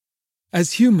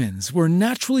As humans, we're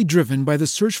naturally driven by the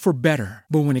search for better.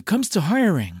 But when it comes to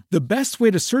hiring, the best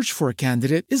way to search for a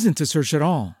candidate isn't to search at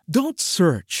all. Don't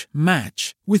search,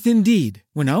 match with Indeed.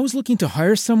 When I was looking to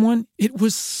hire someone, it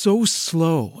was so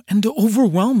slow and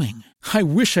overwhelming. I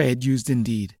wish I had used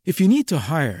Indeed. If you need to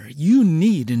hire, you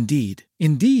need Indeed.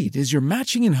 Indeed is your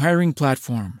matching and hiring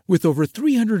platform with over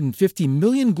 350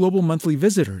 million global monthly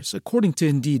visitors, according to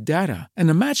Indeed data, and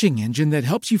a matching engine that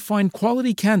helps you find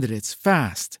quality candidates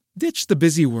fast. Ditch the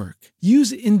busy work.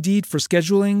 Use Indeed for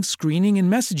scheduling, screening,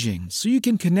 and messaging so you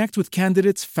can connect with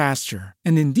candidates faster.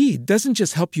 And Indeed doesn't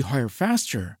just help you hire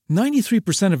faster.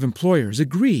 93% of employers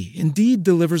agree Indeed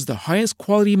delivers the highest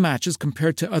quality matches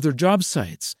compared to other job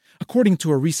sites, according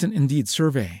to a recent Indeed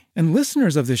survey. And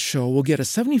listeners of this show will get a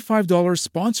 $75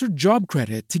 sponsored job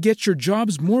credit to get your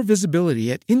jobs more visibility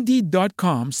at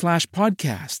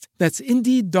Indeed.com/podcast. That's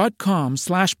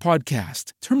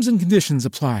Indeed.com/podcast. Terms and conditions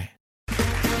apply.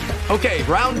 Okay,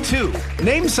 round two.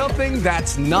 Name something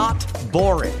that's not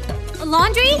boring. A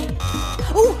laundry?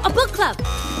 Ooh, a book club.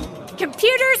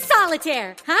 Computer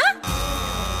solitaire, huh?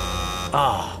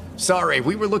 Ah, sorry,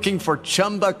 we were looking for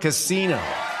Chumba Casino.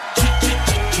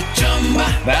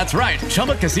 That's right,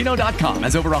 ChumbaCasino.com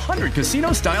has over 100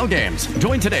 casino-style games.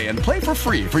 Join today and play for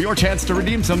free for your chance to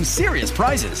redeem some serious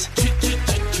prizes.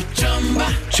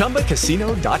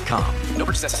 ChumbaCasino.com. No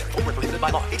purchase necessary. Void where prohibited by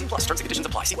law. 18+ terms and conditions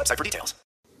apply. See website for details.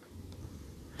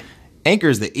 Anchor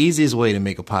is the easiest way to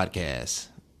make a podcast.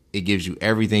 It gives you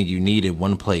everything you need in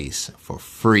one place for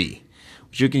free,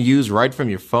 which you can use right from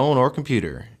your phone or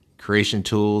computer. Creation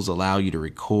tools allow you to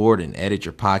record and edit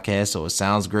your podcast so it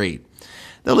sounds great.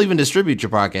 They'll even distribute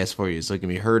your podcast for you so it can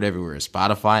be heard everywhere: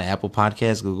 Spotify, Apple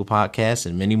Podcasts, Google Podcasts,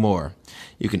 and many more.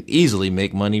 You can easily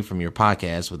make money from your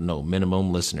podcast with no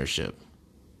minimum listenership.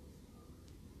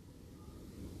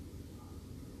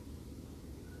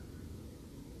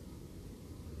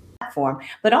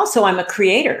 But also I'm a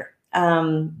creator,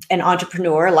 an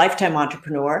entrepreneur, a lifetime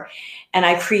entrepreneur, and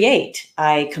I create,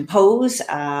 I compose,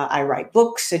 I write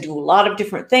books, I do a lot of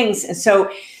different things. And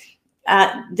so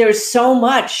there's so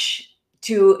much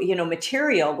to,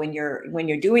 material when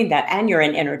you're doing that, and you're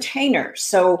an entertainer.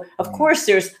 So of course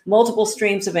there's multiple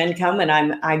streams of income, and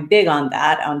I'm big on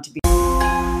that, to be.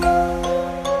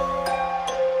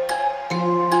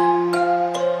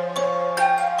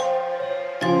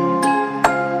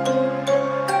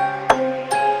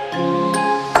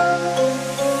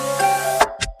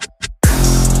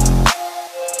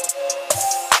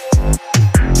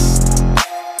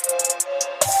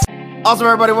 Awesome,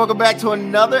 everybody. Welcome back to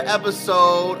another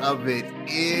episode of It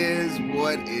Is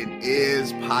What It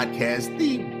Is podcast,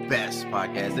 the best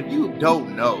podcast. If you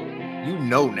don't know, you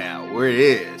know now where it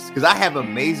is, because I have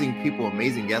amazing people,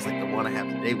 amazing guests like the one I have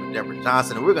today with Deborah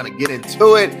Johnson, and we're going to get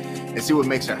into it and see what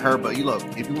makes her her. But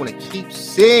if you want to keep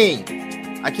seeing,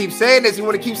 I keep saying this, you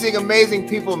want to keep seeing amazing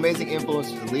people, amazing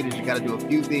influencers and leaders, you got to do a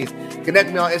few things. Connect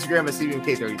me on Instagram at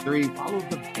CBMK33. Follow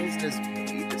the business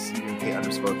page at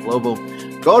CBMK_global.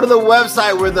 Go to the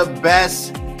website where the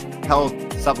best health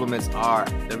supplements are,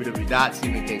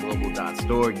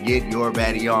 www.cbmkglobal.store. Get your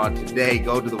baddie on today.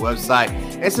 Go to the website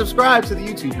and subscribe to the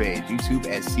YouTube page, YouTube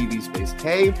at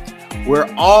CV_K,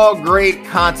 where all great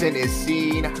content is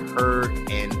seen, heard,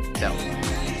 and felt.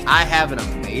 I have an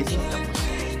amazing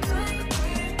episode.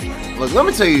 Look, let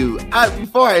me tell you,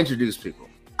 before I introduce people,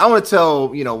 I want to tell,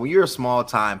 when you're a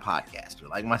small-time podcaster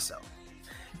like myself,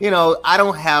 I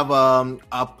don't have a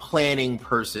planning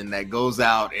person that goes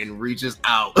out and reaches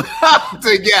out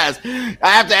to guests. I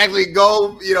have to actually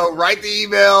go, write the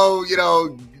email,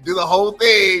 do the whole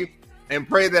thing and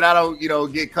pray that I don't,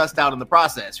 get cussed out in the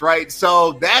process, right?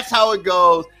 So that's how it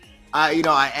goes. I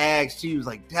asked, she was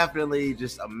like, definitely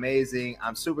just amazing.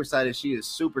 I'm super excited. She is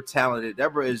super talented.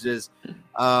 Deborah is just,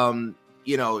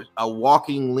 a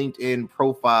walking LinkedIn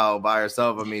profile by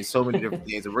herself. I mean, so many different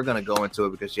things, and we're going to go into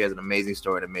it because she has an amazing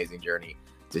story, an amazing journey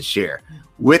to share.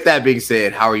 With that being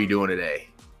said, how are you doing today?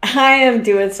 I am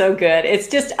doing so good. It's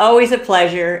just always a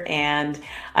pleasure, and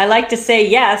I like to say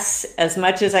yes as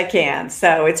much as I can.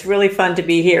 So it's really fun to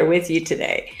be here with you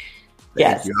today.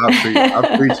 Thank you.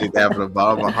 I appreciate that from the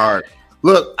bottom of my heart.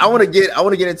 Look, I want to get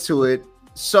into it.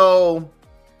 So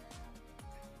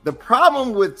the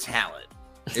problem with talent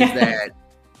is that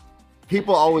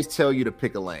people always tell you to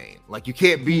pick a lane. Like you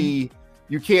can't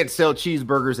sell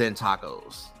cheeseburgers and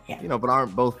tacos, but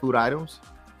aren't both food items?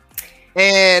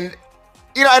 And,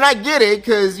 and I get it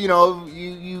because, you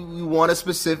want a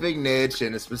specific niche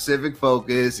and a specific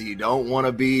focus. You don't want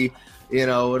to be,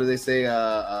 what do they say?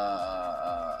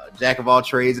 Jack of all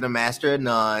trades and a master of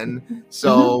none.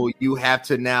 So you have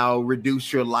to now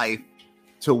reduce your life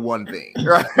to one thing,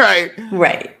 right?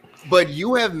 Right. But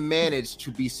you have managed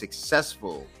to be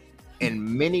successful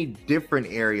in many different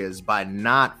areas by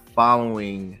not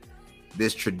following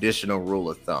this traditional rule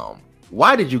of thumb.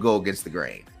 Why did you go against the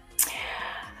grain?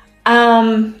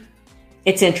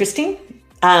 It's interesting.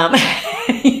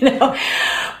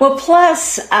 Well,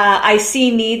 plus I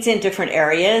see needs in different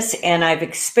areas, and I've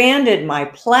expanded my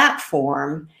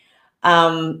platform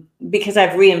because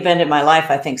I've reinvented my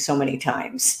life, I think, so many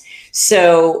times.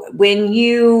 So when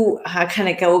you kind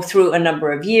of go through a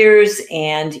number of years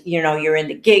and, you're in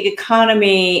the gig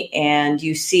economy and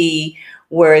you see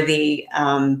where the,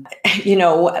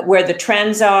 where the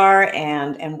trends are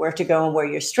and where to go and where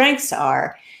your strengths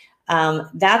are,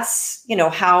 that's,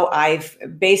 how I've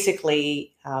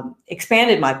basically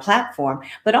expanded my platform.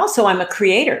 But also I'm a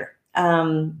creator,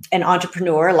 an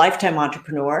entrepreneur, a lifetime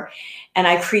entrepreneur, and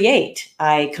I create,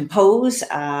 I compose,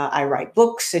 I write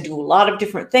books, I do a lot of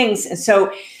different things. And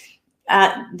so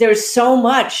there's so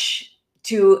much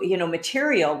to,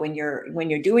 material when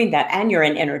you're doing that, and you're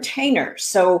an entertainer.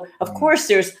 So of course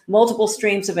there's multiple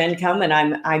streams of income, and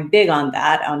I'm big on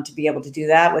that, to be able to do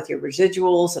that with your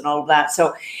residuals and all of that.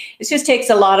 So it just takes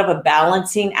a lot of a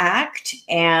balancing act.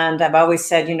 And I've always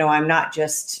said, I'm not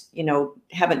just,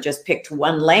 haven't just picked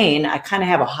one lane. I kind of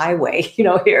have a highway,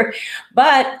 here,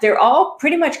 but they're all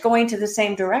pretty much going to the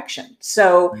same direction.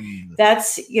 So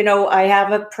that's, I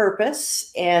have a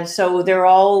purpose. And so they're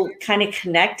all kind of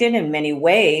connected in many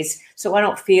ways. So I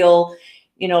don't feel,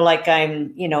 like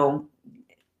I'm,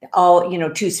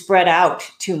 all, too spread out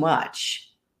too much.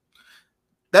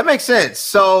 That makes sense.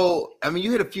 So, I mean,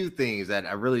 you hit a few things that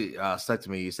I really stuck to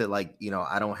me. You said, like,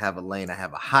 I don't have a lane, I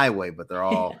have a highway, but they're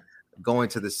all going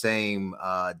to the same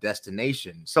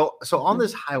destination. So on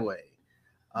this highway,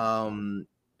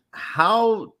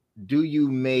 how do you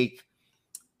make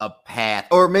a path?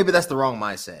 Or maybe that's the wrong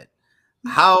mindset.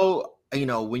 How,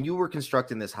 when you were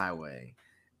constructing this highway,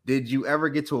 did you ever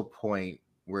get to a point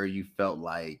where you felt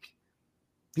like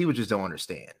people just don't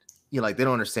understand? Like, they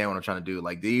don't understand what I'm trying to do.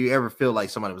 Like, do you ever feel like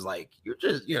somebody was like, you're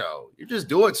just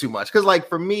doing too much? Because, like,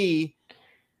 for me,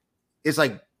 it's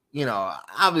like,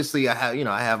 obviously I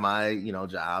have my,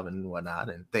 job and whatnot,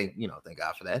 and thank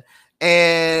God for that.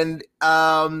 And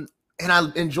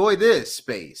I enjoy this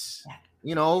space,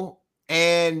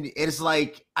 and it's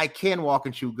like, I can walk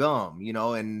and chew gum,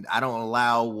 and I don't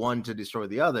allow one to destroy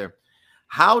the other.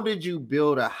 How did you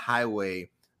build a highway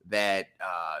that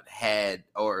had,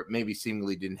 or maybe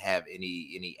seemingly didn't have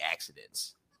any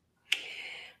accidents?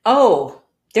 Oh,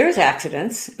 there's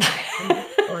accidents.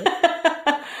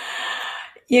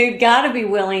 You got to be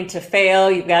willing to fail.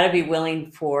 You've got to be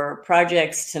willing for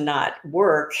projects to not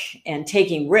work and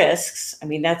taking risks. I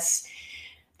mean, that's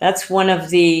one of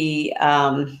the,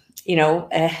 done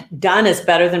is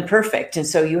better than perfect. And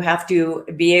so you have to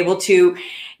be able to,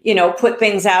 put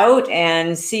things out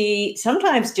and see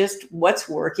sometimes just what's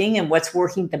working and what's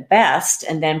working the best,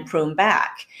 and then prune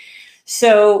back.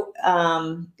 So,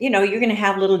 you're going to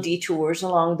have little detours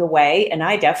along the way. And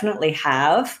I definitely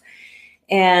have.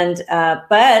 And,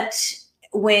 but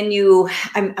when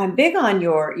I'm big on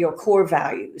your core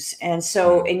values. And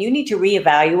so, and you need to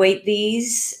reevaluate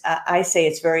these. I say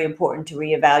it's very important to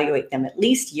reevaluate them at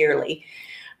least yearly.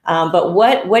 But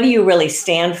what do you really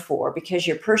stand for? Because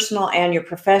your personal and your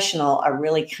professional are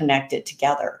really connected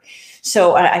together.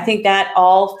 So I think that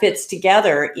all fits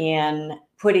together in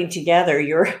putting together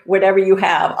your, whatever you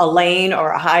have, a lane or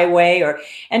a highway,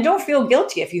 and don't feel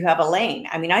guilty if you have a lane.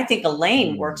 I mean, I think a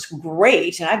lane works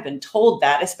great. And I've been told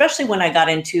that, especially when I got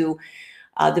into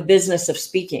the business of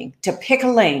speaking, to pick a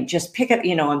lane, just pick it,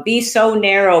 and be so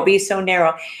narrow.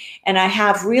 And I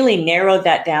have really narrowed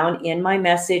that down in my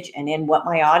message and in what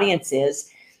my audience is.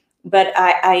 But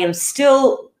I am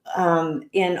still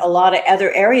in a lot of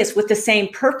other areas with the same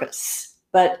purpose.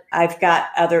 But I've got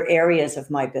other areas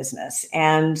of my business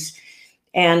and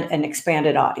an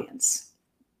expanded audience.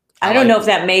 I don't know if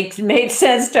that made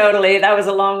sense totally. That was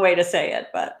a long way to say it,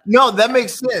 but no, that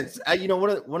makes sense.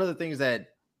 One of the things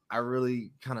that I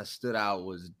really kind of stood out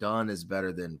was done is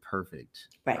better than perfect,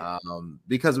 right?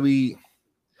 Because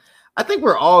I think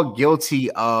we're all guilty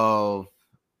of,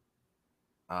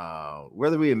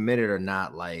 whether we admit it or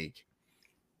not, like,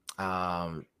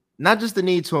 not just the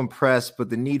need to impress,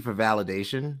 but the need for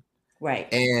validation. Right.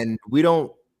 And we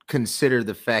don't consider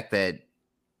the fact that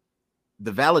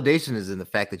the validation is in the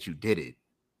fact that you did it,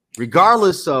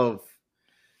 regardless of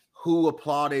who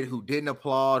applauded, who didn't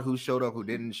applaud, who showed up, who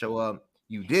didn't show up.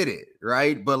 You did it,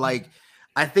 right? But like,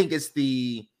 I think it's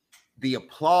the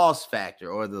applause factor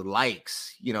or the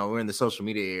likes. We're in the social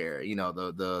media era.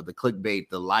 The clickbait,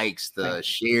 the likes, the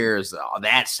shares.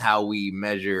 That's how we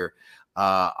measure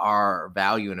our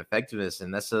value and effectiveness,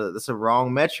 and that's a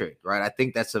wrong metric, right? I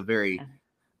think that's a very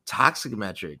toxic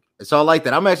metric. So I like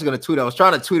that. I'm actually going to tweet. I was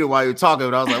trying to tweet it while you were talking,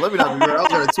 but I was like, let me not be weird. I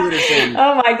was going to tweet it saying,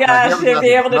 oh my gosh, to be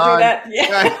able to do that.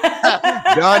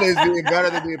 Yeah. Done is being better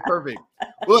than being perfect.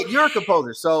 Look, you're a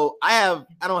composer. So I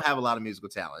don't have a lot of musical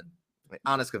talent.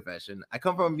 Honest confession. I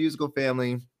come from a musical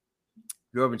family,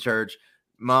 grew up in church.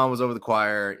 Mom was over the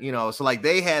choir, so like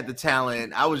they had the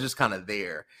talent. I was just kind of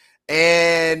there.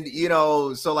 And,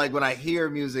 so like when I hear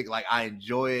music, like I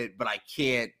enjoy it, but I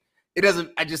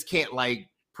just can't like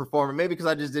perform it, maybe because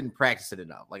I just didn't practice it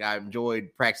enough. Like I enjoyed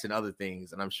practicing other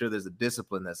things, and I'm sure there's a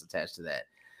discipline that's attached to that.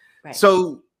 Right.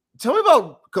 So tell me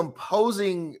about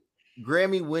composing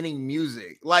Grammy-winning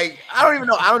music. Like I don't even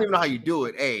know how you do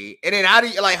it. And then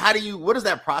what is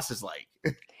that process like?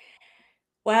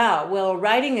 Wow. Well,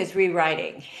 writing is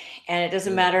rewriting, and it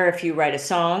doesn't matter if you write a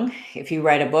song, if you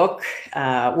write a book,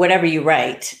 whatever you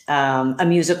write, a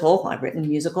musical. I've written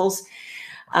musicals,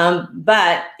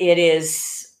 but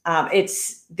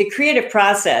it's the creative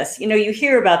process. You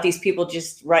hear about these people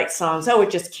just write songs. Oh, it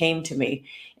just came to me.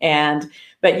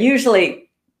 But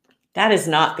usually that is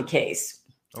not the case.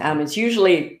 Okay. It's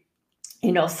usually,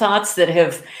 thoughts that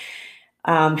have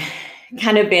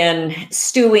kind of been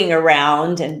stewing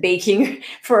around and baking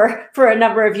for a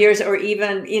number of years, or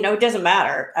even, it doesn't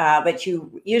matter. But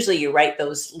you write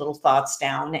those little thoughts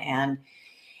down, and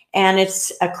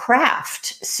it's a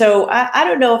craft. So I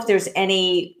don't know if there's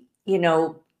any, there's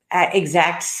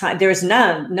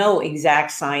no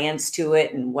exact science to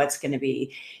it, and what's going to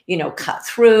be, cut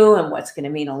through, and what's going to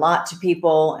mean a lot to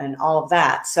people, and all of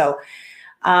that. So,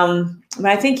 but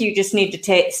I think you just need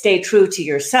to stay true to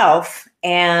yourself,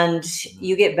 and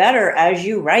you get better as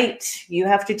you write. You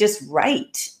have to just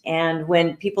write. And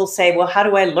when people say, well, how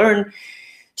do I learn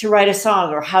to write a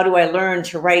song, or how do I learn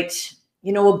to write,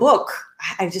 a book?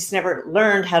 I just never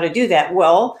learned how to do that.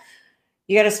 Well,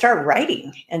 you got to start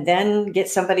writing, and then get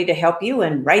somebody to help you,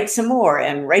 and write some more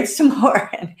and write some more.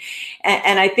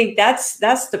 And I think that's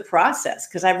the process,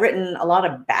 because I've written a lot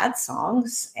of bad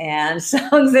songs, and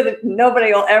songs that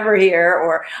nobody will ever hear,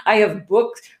 or I have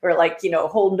books, or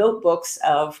whole notebooks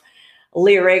of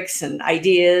lyrics and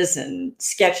ideas and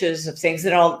sketches of things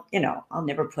that I'll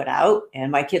never put out,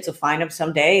 and my kids will find them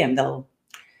someday, and they'll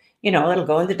it'll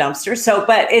go in the dumpster. So,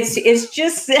 but it's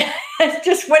just, it's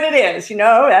just what it is,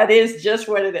 that is just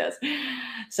what it is.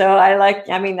 So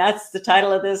that's the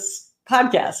title of this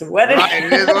podcast. What it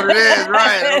is. It is what it is.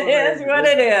 Right. It is what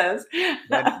it is.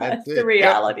 That's the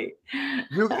reality.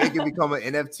 It can become an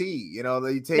NFT,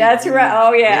 you take. That's right.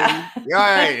 Oh yeah.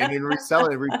 Right. And then resell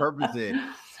it, repurpose it.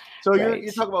 So right.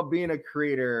 you talk about being a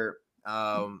creator.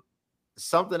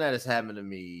 Something that has happened to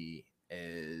me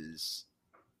is,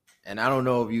 and I don't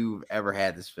know if you've ever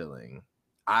had this feeling,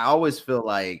 I always feel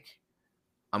like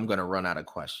I'm going to run out of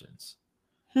questions.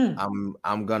 I'm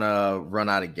going to run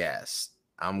out of gas.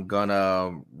 I'm going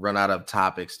to run out of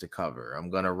topics to cover. I'm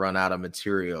going to run out of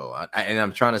material. And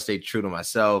I'm trying to stay true to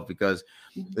myself, because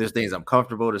there's things I'm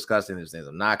comfortable discussing. There's things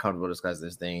I'm not comfortable discussing.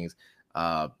 There's things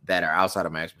that are outside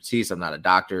of my expertise. I'm not a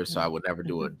doctor, so I would never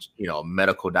do a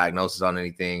medical diagnosis on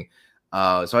anything.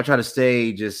 So I try to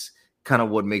stay just kind of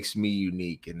what makes me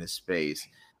unique in this space.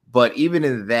 But even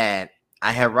in that,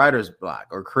 I have writer's block,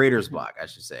 or creator's block, I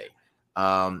should say.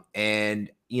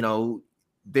 And,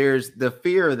 there's the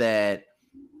fear that,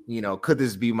 could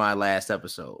this be my last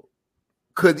episode?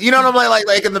 Could, what I'm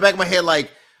like in the back of my head,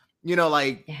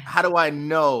 how do I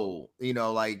know,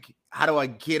 how do I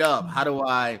get up? How do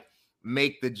I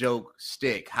make the joke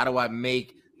stick? How do I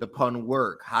make the pun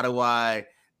work? How do I,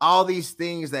 all these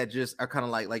things that just are kind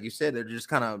of like you said, they're just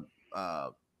kind of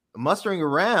mustering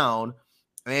around,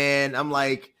 and I'm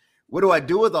like, what do I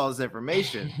do with all this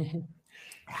information?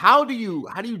 How do you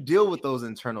deal with those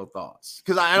internal thoughts?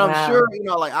 Because I'm sure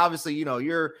obviously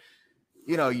you're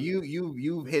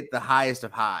you've hit the highest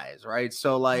of highs, right?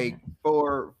 So like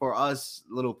for us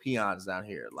little peons down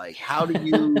here, like how do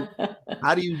you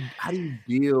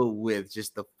deal with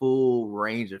just the full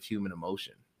range of human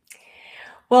emotion?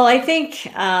 Well, I think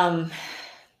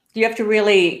you have to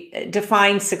really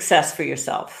define success for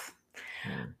yourself,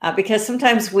 because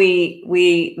sometimes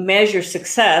we measure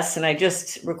success, and I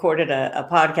just recorded a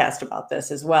podcast about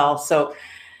this as well. So,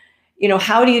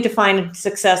 how do you define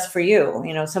success for you?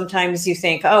 Sometimes you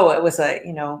think, oh, it was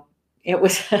it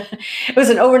was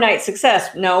an overnight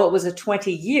success. No, it was a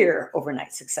 20-year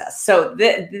overnight success. So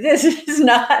this is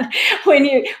not, when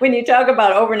you talk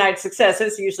about overnight success,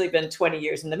 it's usually been 20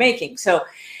 years in the making. So,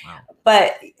 wow.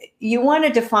 But you want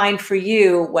to define for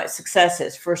you what success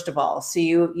is, first of all, so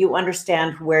you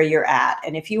understand where you're at.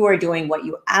 And if you are doing what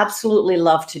you absolutely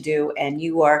love to do, and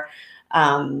you are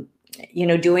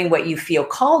doing what you feel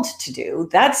called to do,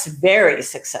 that's very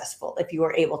successful if you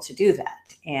are able to do that.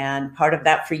 And part of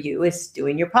that for you is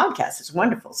doing your podcast. It's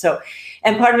wonderful. So,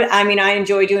 and part of it, I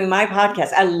enjoy doing my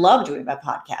podcast. I love doing my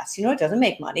podcast. It doesn't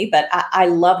make money, but I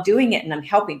love doing it, and I'm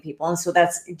helping people. And so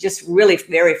that's just really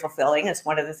very fulfilling. It's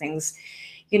one of the things,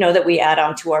 that we add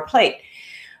on to our plate.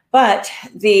 But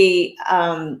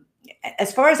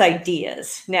as far as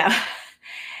ideas, now,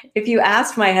 if you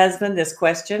asked my husband this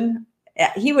question,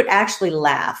 he would actually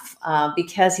laugh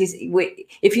because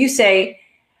if you say,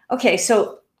 okay,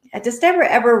 so does Deborah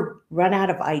ever run out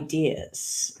of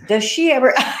ideas? Does she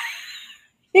ever?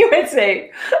 He would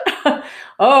say,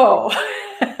 oh,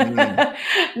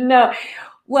 no.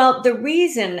 Well, the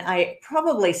reason I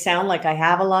probably sound like I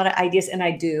have a lot of ideas, and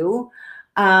I do,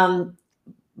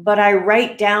 but I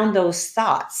write down those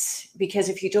thoughts, because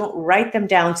if you don't write them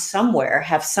down somewhere,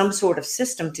 have some sort of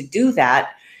system to do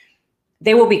that,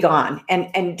 they will be gone.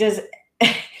 And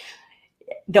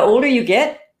the older you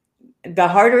get, the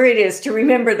harder it is to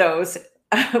remember those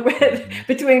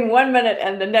between 1 minute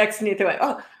and the next. And you think,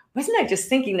 oh, wasn't I just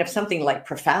thinking of something like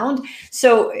profound?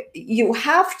 So you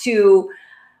have to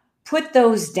put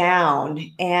those down.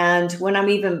 And when I'm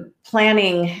even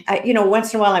planning,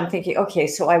 once in a while I'm thinking, okay,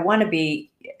 so I want to be,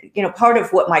 part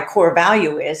of what my core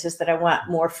value is that I want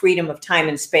more freedom of time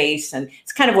and space. And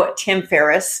it's kind of what Tim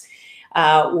Ferriss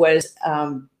was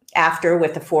after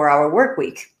with the 4-hour work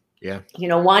week. Yeah.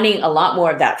 Wanting a lot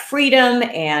more of that freedom.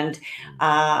 And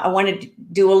I wanted to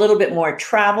do a little bit more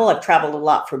travel. I've traveled a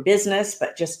lot for business,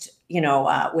 but just,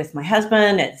 with my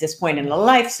husband at this point in the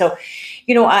life. So,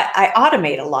 I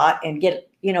automate a lot and get,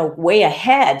 way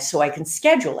ahead so I can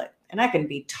schedule it and I can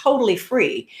be totally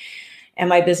free and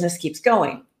my business keeps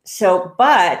going. So,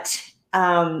 but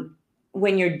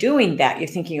when you're doing that, you're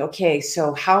thinking, okay,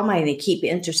 so how am I going to keep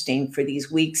interesting for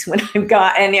these weeks when I've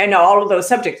got, and I know all of those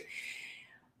subjects.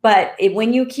 But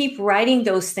when you keep writing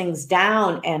those things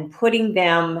down and putting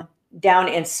them down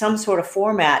in some sort of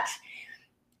format,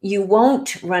 you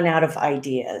won't run out of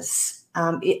ideas.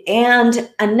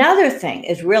 And another thing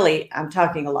is really, I'm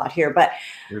talking a lot here, but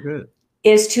you're good,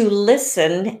 is to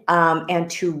listen and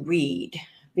to read.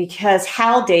 Because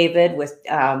Hal David with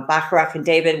Bacharach and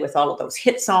David, with all of those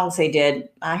hit songs they did,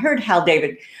 I heard Hal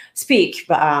David speak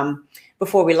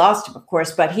before we lost him, of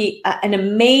course, but he, an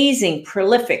amazing,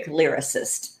 prolific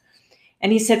lyricist.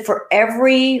 And he said, for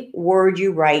every word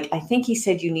you write, I think he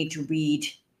said you need to read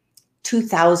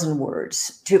 2,000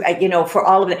 words to, for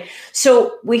all of it.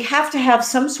 So we have to have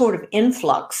some sort of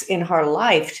influx in our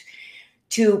life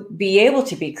to be able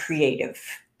to be creative.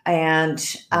 And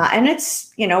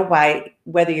it's, by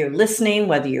whether you're listening,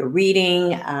 whether you're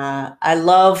reading, I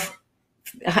love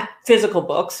physical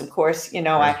books, of course,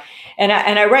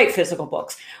 I write physical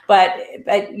books, but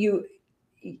you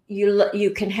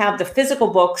can have the physical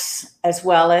books as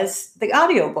well as the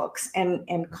audio books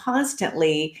and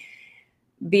constantly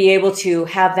be able to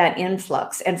have that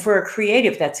influx. And for a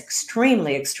creative, that's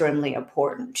extremely, extremely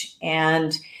important.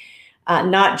 And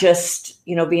not just,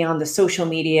 be on the social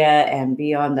media and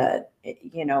be on the,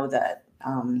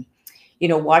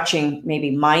 watching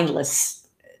maybe mindless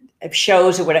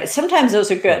shows or whatever. Sometimes those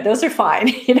are good. Those are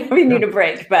fine. We need a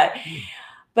break, but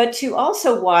to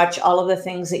also watch all of the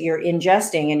things that you're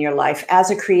ingesting in your life as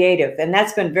a creative. And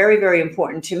that's been very, very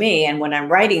important to me. And when I'm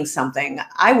writing something,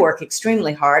 I work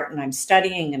extremely hard and I'm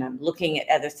studying and I'm looking at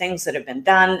other things that have been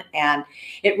done. And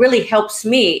it really helps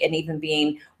me in even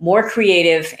being more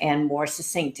creative and more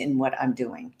succinct in what I'm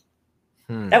doing.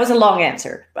 That was a long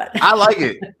answer, but I like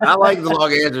it. I like the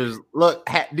long answers. Look,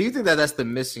 do you think that that's the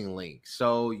missing link?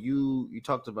 So you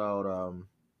talked about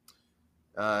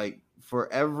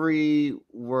for every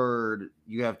word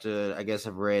you have to, I guess,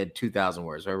 have read 2,000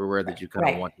 words for every word that you kind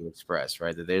of want to express,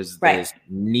 right? That there's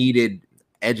needed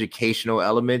educational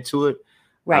element to it.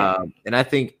 Right. And I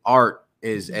think art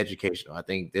is educational. I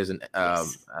think there's an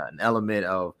element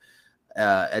of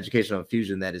educational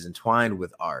infusion that is entwined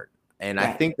with art. And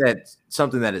I think that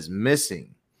something that is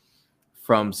missing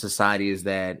from society is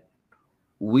that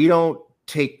we don't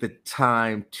take the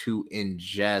time to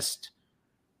ingest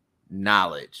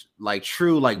knowledge, like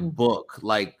true, like book,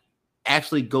 like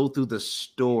actually go through the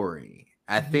story.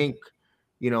 I think,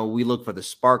 we look for the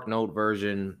Spark Note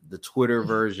version, the Twitter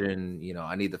version.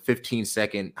 I need the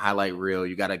 15-second highlight reel.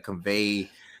 You got to convey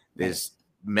this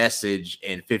message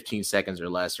in 15 seconds or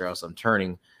less, or else I'm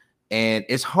turning. And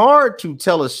it's hard to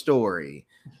tell a story,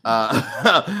 in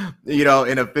a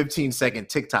 15-second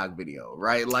TikTok video,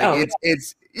 right? Like I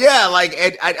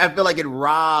feel like it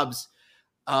robs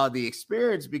the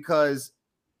experience, because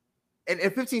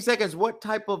in 15 seconds, what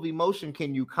type of emotion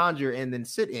can you conjure and then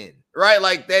sit in, right?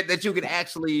 Like that you can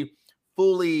actually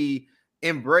fully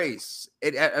embrace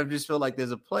it. I just feel like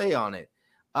there's a play on it.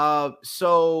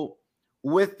 So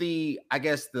with I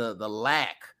guess the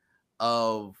lack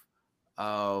of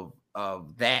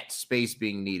that space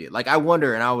being needed, like I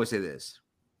wonder, and I always say this,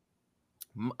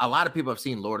 a lot of people have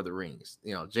seen Lord of the Rings,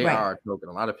 J.R.R. Tolkien,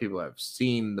 a lot of people have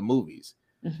seen the movies.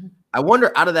 Mm-hmm. I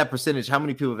wonder, out of that percentage, how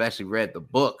many people have actually read the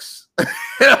books,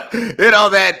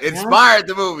 that inspired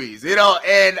the movies,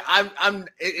 and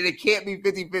it can't be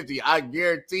 50-50. I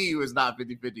guarantee you it's not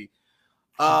 50-50.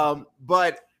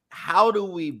 But how do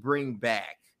we bring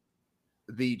back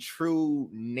the true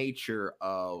nature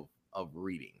of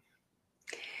reading?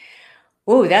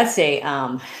 Oh, that's a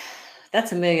 $1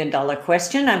 million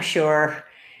question. I'm sure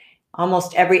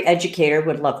almost every educator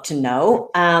would love to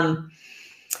know.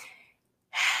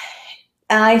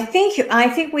 I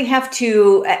think we have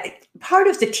to, part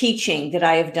of the teaching that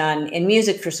I have done in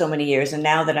music for so many years, and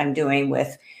now that I'm doing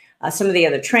with some of the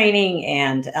other training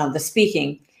and the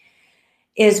speaking,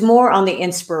 is more on the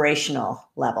inspirational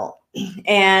level.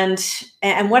 And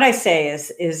what I say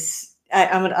is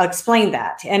I'll explain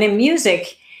that. And in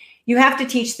music, you have to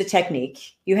teach the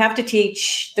technique, you have to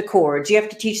teach the chords, you have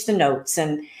to teach the notes.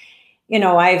 And,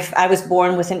 I was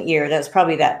born with an ear. That's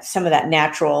probably some of that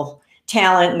natural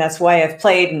talent. And that's why I've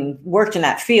played and worked in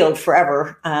that field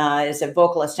forever as a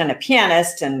vocalist and a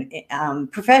pianist and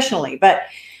professionally. But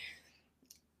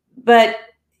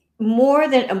more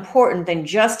than important than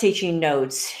just teaching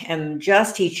notes and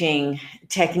just teaching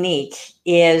technique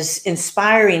is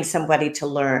inspiring somebody to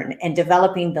learn and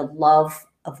developing the love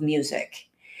of music.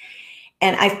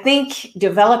 And I think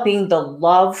developing the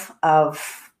love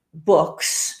of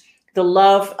books, the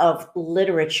love of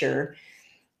literature,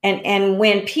 and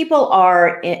when people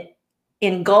are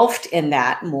engulfed in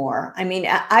that more, I mean,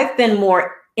 I've been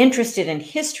more interested in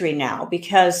history now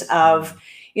because of,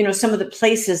 some of the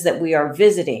places that we are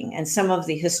visiting and some of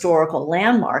the historical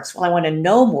landmarks. Well, I want to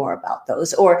know more about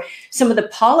those, or some of the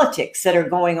politics that are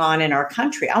going on in our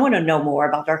country. I want to know more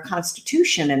about our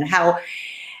Constitution and how,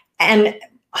 and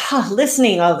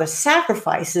listening of the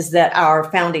sacrifices that our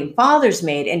founding fathers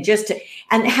made, and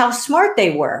how smart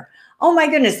they were. Oh my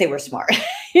goodness, they were smart,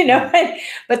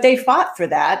 but they fought for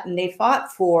that, and they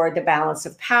fought for the balance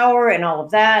of power and all of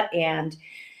that. And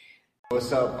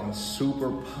what's up? I'm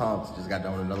super pumped. Just got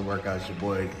done with another workout. It's your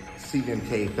boy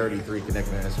CVMK33.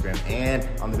 Connect me on Instagram and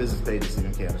on the business page at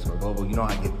CVMK_global. You know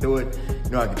how I get through it. You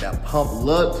know how I get that pump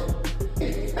looked.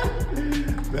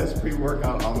 Best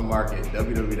pre-workout on the market.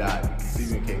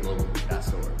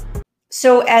 www.cvmkglobal.store.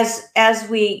 So as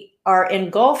we are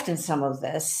engulfed in some of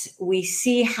this, we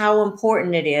see how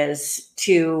important it is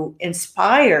to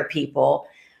inspire people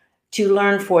to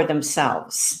learn for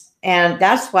themselves. And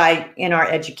that's why in our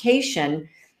education,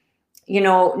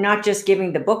 not just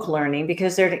giving the book learning,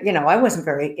 because I wasn't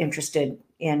very interested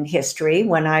in history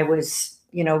when I was,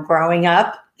 growing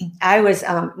up. I was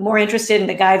more interested in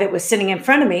the guy that was sitting in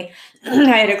front of me. I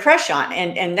had a crush on,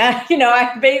 and that,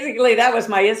 that was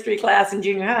my history class in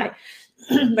junior high.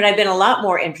 But I've been a lot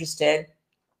more interested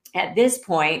at this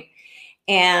point.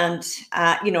 And,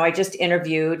 I just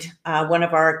interviewed one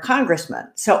of our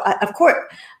congressmen. So, of course,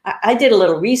 I did a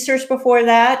little research before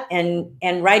that,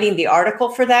 and writing the article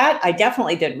for that, I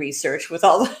definitely did research with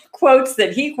all the quotes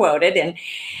that he quoted.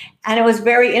 And it was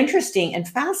very interesting and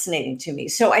fascinating to me.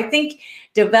 So I think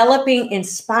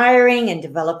inspiring and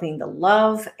developing the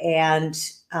love and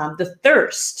the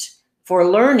thirst for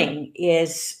learning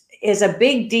is a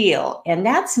big deal. And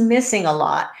that's missing a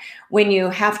lot when you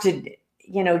have to,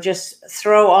 just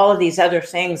throw all of these other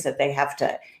things that they have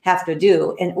to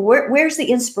do. And where's the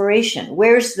inspiration?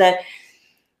 Where's the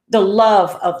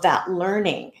love of that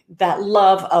learning, that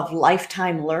love of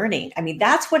lifetime learning? I mean,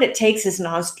 that's what it takes as an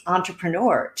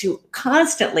entrepreneur to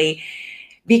constantly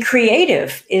be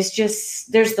creative.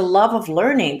 There's the love of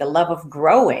learning, the love of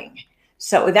growing.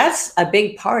 So that's a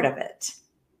big part of it.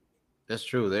 That's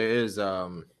true. There's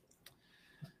a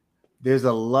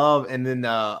love, and then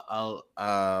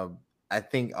I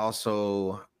think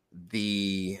also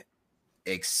the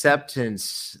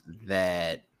acceptance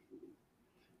that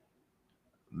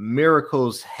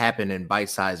miracles happen in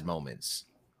bite-sized moments.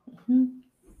 Mm-hmm.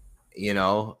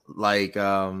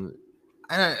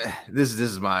 This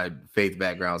is my faith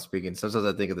background speaking. Sometimes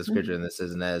I think of the scripture, and this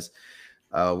isn't as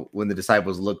when the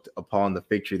disciples looked upon the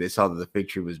fig tree, they saw that the fig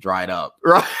tree was dried up,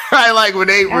 right? Like when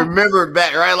they remembered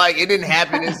back, right? Like it didn't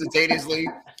happen instantaneously.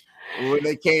 When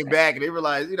they came back and they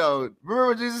realized, remember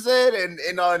what Jesus said, and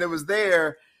it was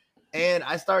there. And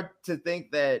I start to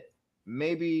think that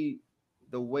maybe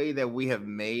the way that we have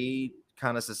made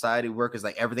kind of society work is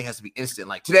like everything has to be instant,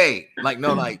 like today, like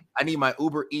no, like I need my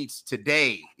Uber Eats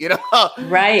today, you know?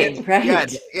 Right, And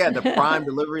right. the prime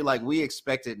delivery, like we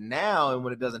expect it now, and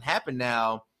when it doesn't happen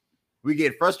now, we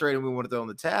get frustrated and we want to throw in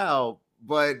the towel.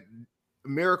 But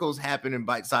miracles happen in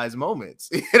bite-sized moments,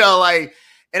 you know, like,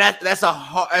 and that's a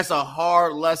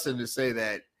hard lesson to say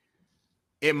that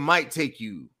it might take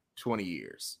you 20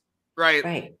 years, right?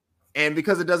 Right. And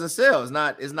because it doesn't sell, it's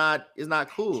not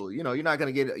cool. You know, you're not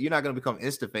gonna become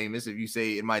Insta famous if you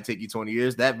say it might take you 20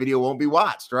 years. That video won't be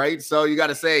watched, right? So you got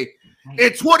to say,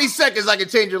 in 20 seconds I can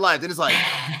change your life. Then it's like,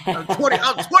 I'm 20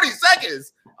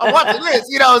 seconds. I'm watching this,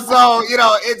 you know. So you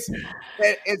know,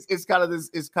 it's kind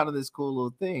of this cool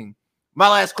little thing. My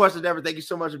last question, Deborah, thank you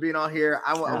so much for being on here.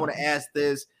 I want to ask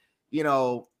this, you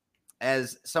know,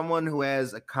 as someone who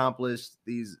has accomplished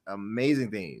these amazing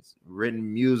things,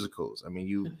 written musicals. I mean,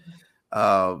 you've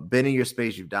been in your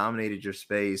space, you've dominated your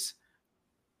space.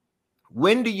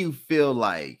 When do you feel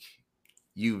like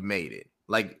you've made it?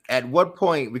 Like at what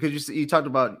point? Because you talked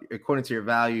about according to your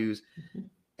values,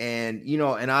 and you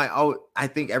know, and I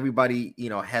think everybody, you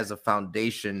know, has a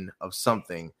foundation of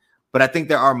something, but I think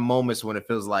there are moments when it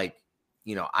feels like,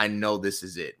 you know, I know this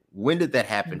is it. When did that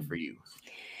happen for you?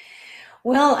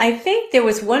 Well, I think there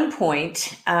was one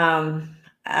point,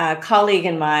 a colleague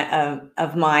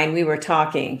of mine, we were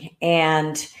talking,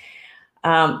 and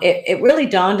it really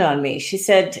dawned on me. She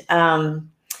said,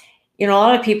 you know, a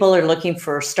lot of people are looking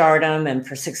for stardom and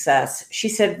for success. She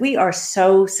said, we are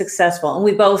so successful, and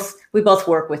we both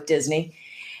work with Disney,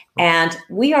 and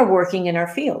we are working in our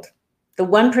field. The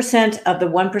 1% of the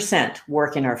 1%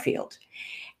 work in our field.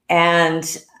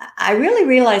 And I really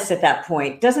realized at that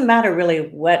point, it doesn't matter really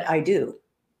what I do.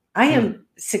 I am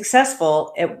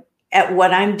successful at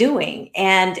what I'm doing.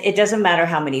 And it doesn't matter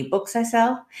how many books I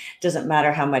sell. Doesn't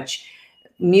matter how much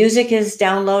music is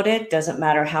downloaded. Doesn't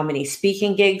matter how many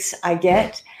speaking gigs I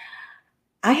get.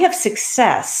 I have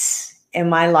success in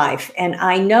my life. And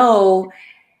I know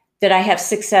that I have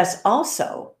success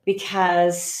also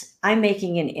because I'm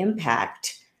making an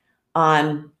impact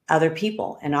on other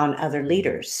people and on other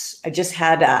leaders. I just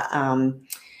had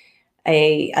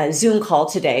a Zoom call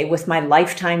today with my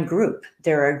Lifetime group.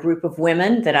 They're a group of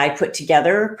women that I put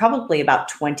together probably about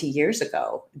 20 years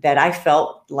ago that I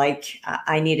felt like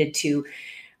I needed to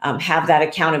have that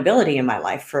accountability in my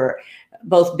life for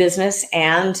both business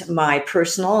and my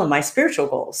personal and my spiritual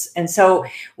goals. And so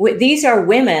these are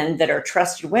women that are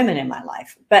trusted women in my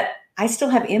life, but I still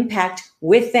have impact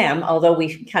with them, although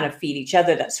we kind of feed each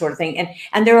other, that sort of thing.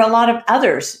 And there are a lot of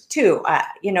others too,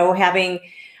 you know, having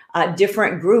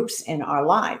different groups in our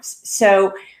lives.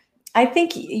 So I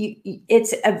think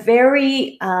it's a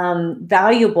very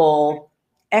valuable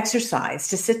exercise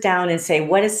to sit down and say,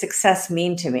 what does success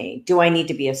mean to me? Do I need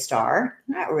to be a star?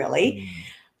 Not really.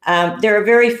 There are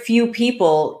very few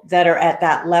people that are at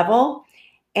that level.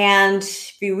 And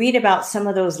if you read about some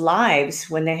of those lives,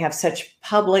 when they have such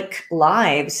public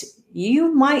lives,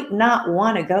 you might not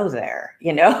want to go there.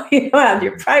 You know, you don't have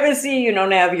your privacy, you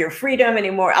don't have your freedom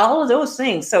anymore, all of those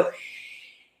things. So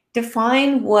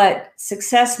define what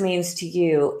success means to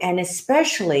you. And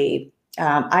especially,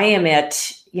 I am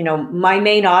at, you know, my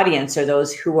main audience are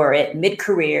those who are at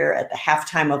mid-career, at the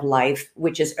halftime of life,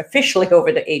 which is officially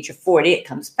over the age of 40. It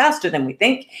comes faster than we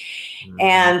think.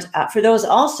 And for those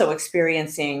also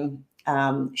experiencing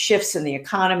shifts in the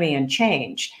economy and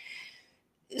change.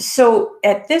 So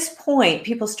at this point,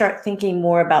 people start thinking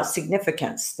more about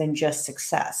significance than just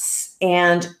success.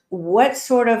 And what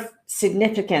sort of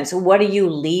significance, what are you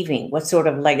leaving? What sort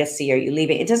of legacy are you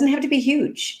leaving? It doesn't have to be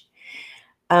huge.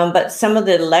 But some of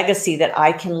the legacy that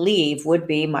I can leave would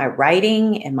be my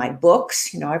writing and my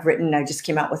books. You know, I just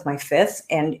came out with my 5th,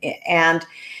 and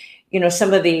you know,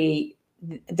 some of the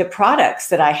products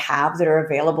that I have that are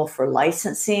available for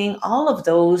licensing, all of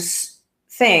those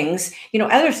things, you know,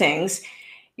 other things,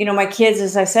 you know, my kids,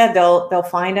 as I said, they'll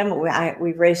find them.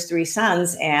 We've raised 3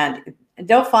 sons, and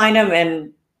they'll find them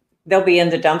and they'll be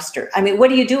in the dumpster. I mean, what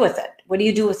do you do with it? What do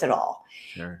you do with it all?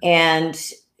 Sure.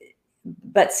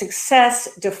 But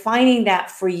success, defining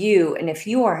that for you. And if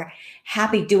you are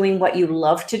happy doing what you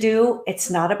love to do,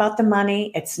 it's not about the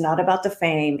money. It's not about the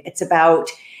fame. It's about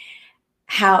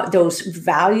how those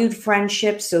valued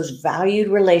friendships, those valued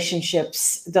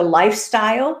relationships, the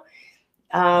lifestyle.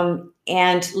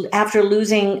 And after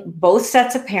losing both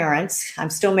sets of parents,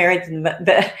 I'm still married.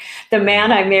 The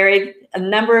man I married a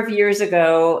number of years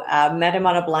ago, met him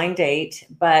on a blind date,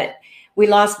 but we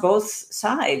lost both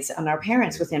sides on our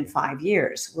parents within 5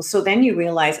 years. Well, so then you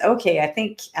realize, okay, I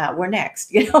think we're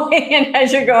next, you know, and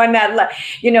as you're going that,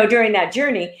 you know, during that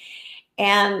journey.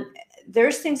 And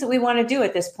there's things that we want to do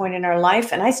at this point in our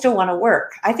life, and I still want to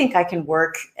work. I think I can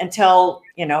work until,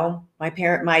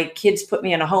 my kids put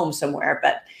me in a home somewhere,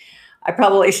 but I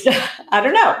probably, I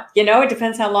don't know, it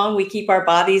depends how long we keep our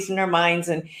bodies and our minds.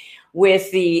 And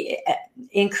with the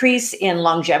increase in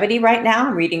longevity right now,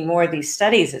 I'm reading more of these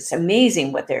studies. It's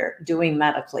amazing what they're doing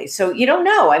medically. So you don't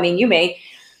know. I mean, you may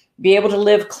be able to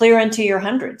live clear into your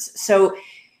hundreds. So,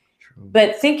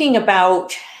 but thinking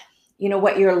about,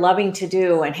 what you're loving to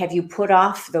do, and have you put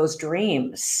off those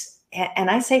dreams?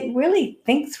 And I say, really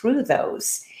think through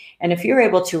those. And if you're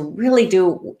able to really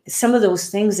do some of those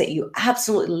things that you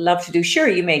absolutely love to do, sure,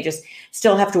 you may just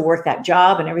still have to work that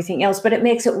job and everything else, but it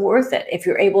makes it worth it if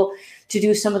you're able to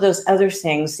do some of those other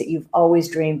things that you've always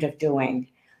dreamed of doing.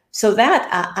 So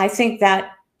that, I think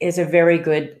that is a very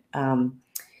good, I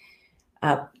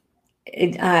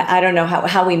don't know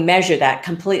how we measure that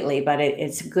completely, but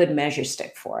it's a good measure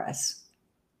stick for us.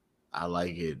 I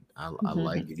like it. I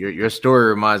like it. Your story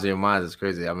reminds me of mine. It's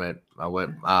crazy. I met my wife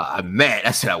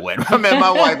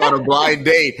on a blind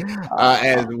date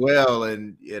as well,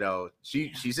 and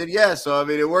she said yes. So I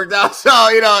mean, it worked out. So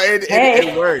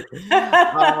it worked.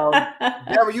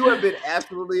 Deborah, you have been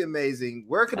absolutely amazing.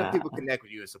 Where can the people connect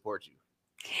with you and support you?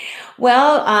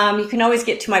 Well, you can always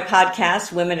get to my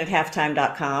podcast,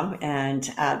 womenathalftime.com, and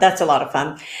that's a lot of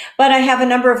fun. But I have a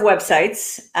number of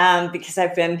websites because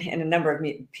I've been in a number of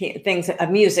things of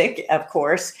music, of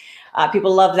course.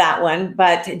 People love that one.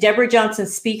 But Deborah Johnson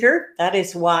Speaker, that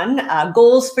is one.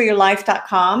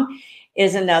 Goalsforyourlife.com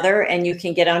is another, and you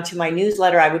can get onto my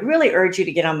newsletter. I would really urge you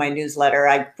to get on my newsletter.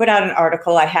 I put out an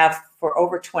article I have for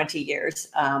over 20 years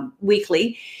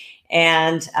weekly.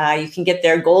 And you can get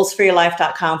there,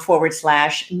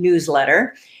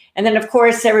 goalsforyourlife.com/newsletter. And then, of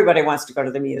course, everybody wants to go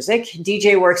to the music,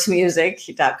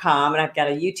 djworksmusic.com. And I've got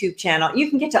a YouTube channel. You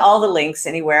can get to all the links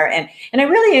anywhere. And I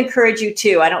really encourage you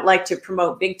to. I don't like to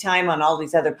promote big time on all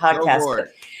these other podcasts.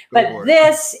 But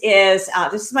this is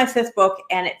my 5th book,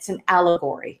 and it's an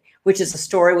allegory, which is a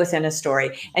story within a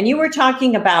story. And you were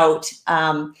talking about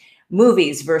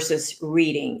movies versus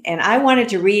reading. And I wanted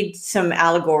to read some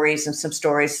allegories and some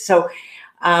stories. So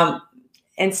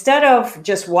instead of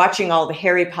just watching all the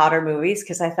Harry Potter movies,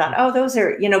 because I thought, those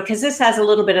are, because this has a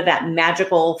little bit of that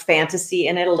magical fantasy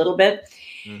in it a little bit.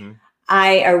 Mm-hmm.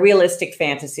 A realistic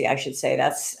fantasy, I should say.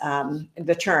 That's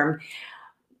the term.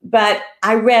 But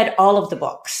I read all of the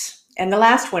books. And the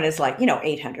last one is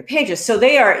 800 pages. So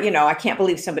they are, I can't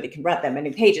believe somebody can write that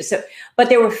many pages. So, but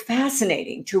they were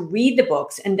fascinating to read the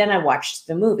books. And then I watched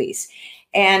the movies.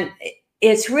 And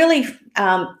it's really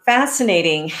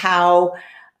fascinating how,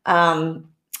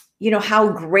 how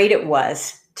great it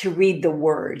was to read the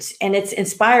words. And it's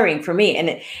inspiring for me.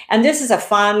 And this is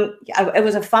it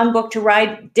was a fun book to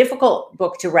write, difficult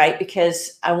book to write,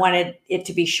 because I wanted it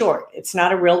to be short. It's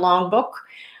not a real long book.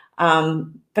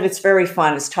 But it's very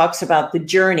fun. It talks about the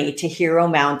journey to Hero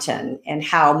Mountain and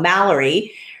how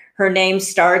Mallory, her name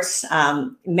starts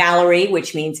Mallory,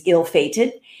 which means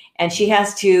ill-fated. And she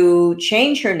has to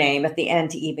change her name at the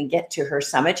end to even get to her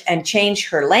summit, and change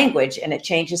her language. And it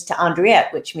changes to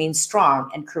Andriette, which means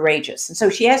strong and courageous. And so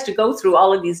she has to go through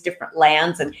all of these different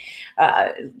lands and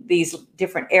these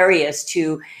different areas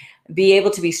to be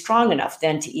able to be strong enough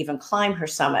then to even climb her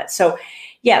summit. So,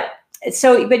 yeah.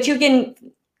 But you can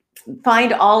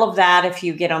find all of that if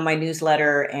you get on my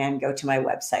newsletter and go to my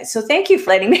website. So thank you for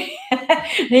letting me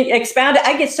expound.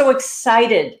 I get so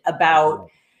excited about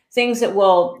things that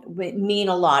will mean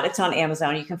a lot. It's on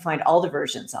Amazon. You can find all the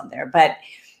versions on there. But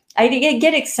I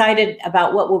get excited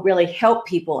about what will really help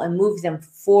people and move them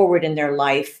forward in their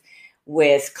life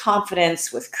with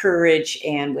confidence, with courage,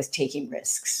 and with taking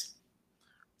risks.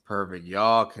 Perfect.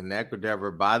 Y'all connect with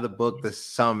Deborah. Buy the book, The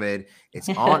Summit. It's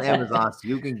on Amazon. So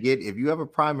you can get, if you have a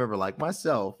Prime member like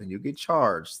myself and you get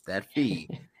charged that fee,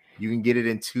 you can get it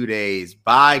in 2 days.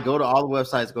 Go to all the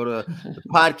websites, go to the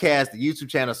podcast, the YouTube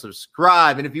channel,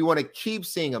 subscribe. And if you want to keep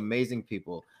seeing amazing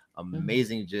people,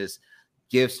 amazing just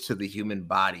gifts to the human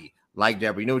body, like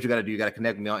Deborah, you know what you got to do? You got to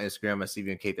connect with me on Instagram at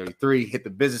CVNK33. Hit the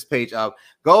business page up.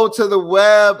 Go to the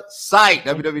website,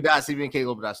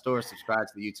 www.cvnkglobal.store. Subscribe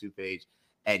to the YouTube page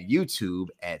at YouTube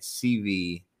at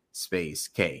CV space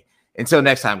K. Until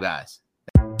next time, guys.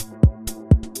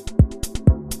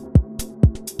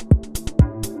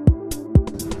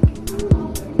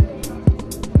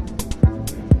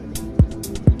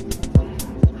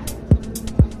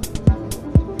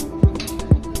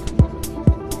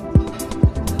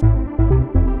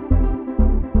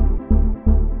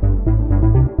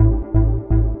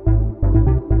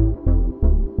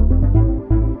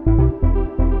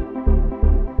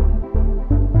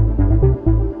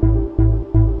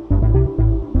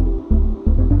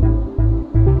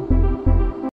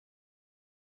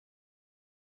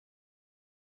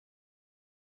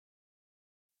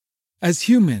 As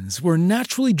humans, we're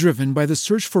naturally driven by the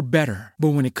search for better.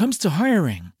 But when it comes to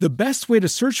hiring, the best way to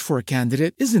search for a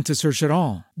candidate isn't to search at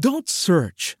all. Don't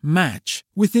search, match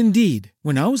with Indeed.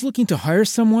 When I was looking to hire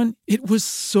someone, it was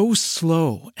so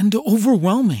slow and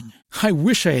overwhelming. I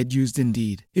wish I had used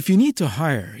Indeed. If you need to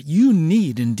hire, you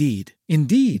need Indeed.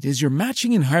 Indeed is your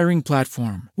matching and hiring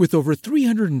platform with over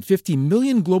 350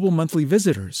 million global monthly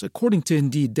visitors, according to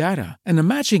Indeed data, and a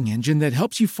matching engine that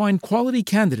helps you find quality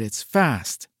candidates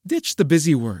fast. Ditch the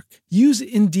busy work. Use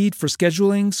Indeed for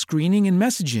scheduling, screening, and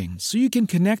messaging so you can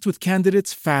connect with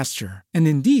candidates faster. And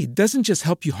Indeed doesn't just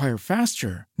help you hire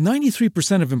faster.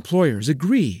 93% of employers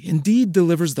agree Indeed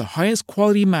delivers the highest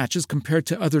quality matches compared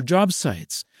to other job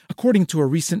sites, according to a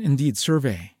recent Indeed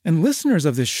survey. And listeners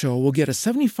of this show will get a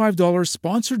 $75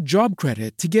 sponsored job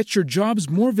credit to get your jobs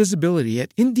more visibility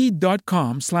at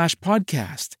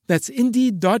Indeed.com/podcast. That's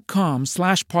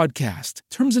Indeed.com/podcast.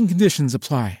 Terms and conditions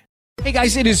apply. Hey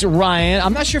guys, it is Ryan.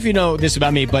 I'm not sure if you know this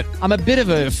about me, but I'm a bit of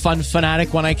a fun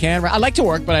fanatic when I can. I like to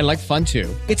work, but I like fun too.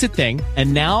 It's a thing.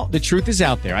 And now the truth is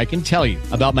out there. I can tell you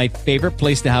about my favorite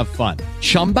place to have fun.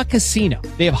 Chumba Casino.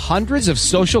 They have hundreds of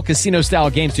social casino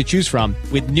style games to choose from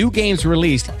with new games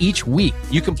released each week.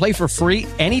 You can play for free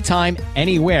anytime,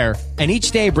 anywhere. And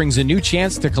each day brings a new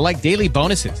chance to collect daily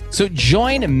bonuses. So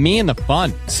join me in the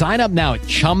fun. Sign up now at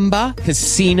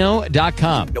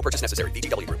ChumbaCasino.com. No purchase necessary.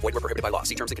 VGW Group. Void where prohibited by law.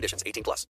 See terms and conditions. 18+.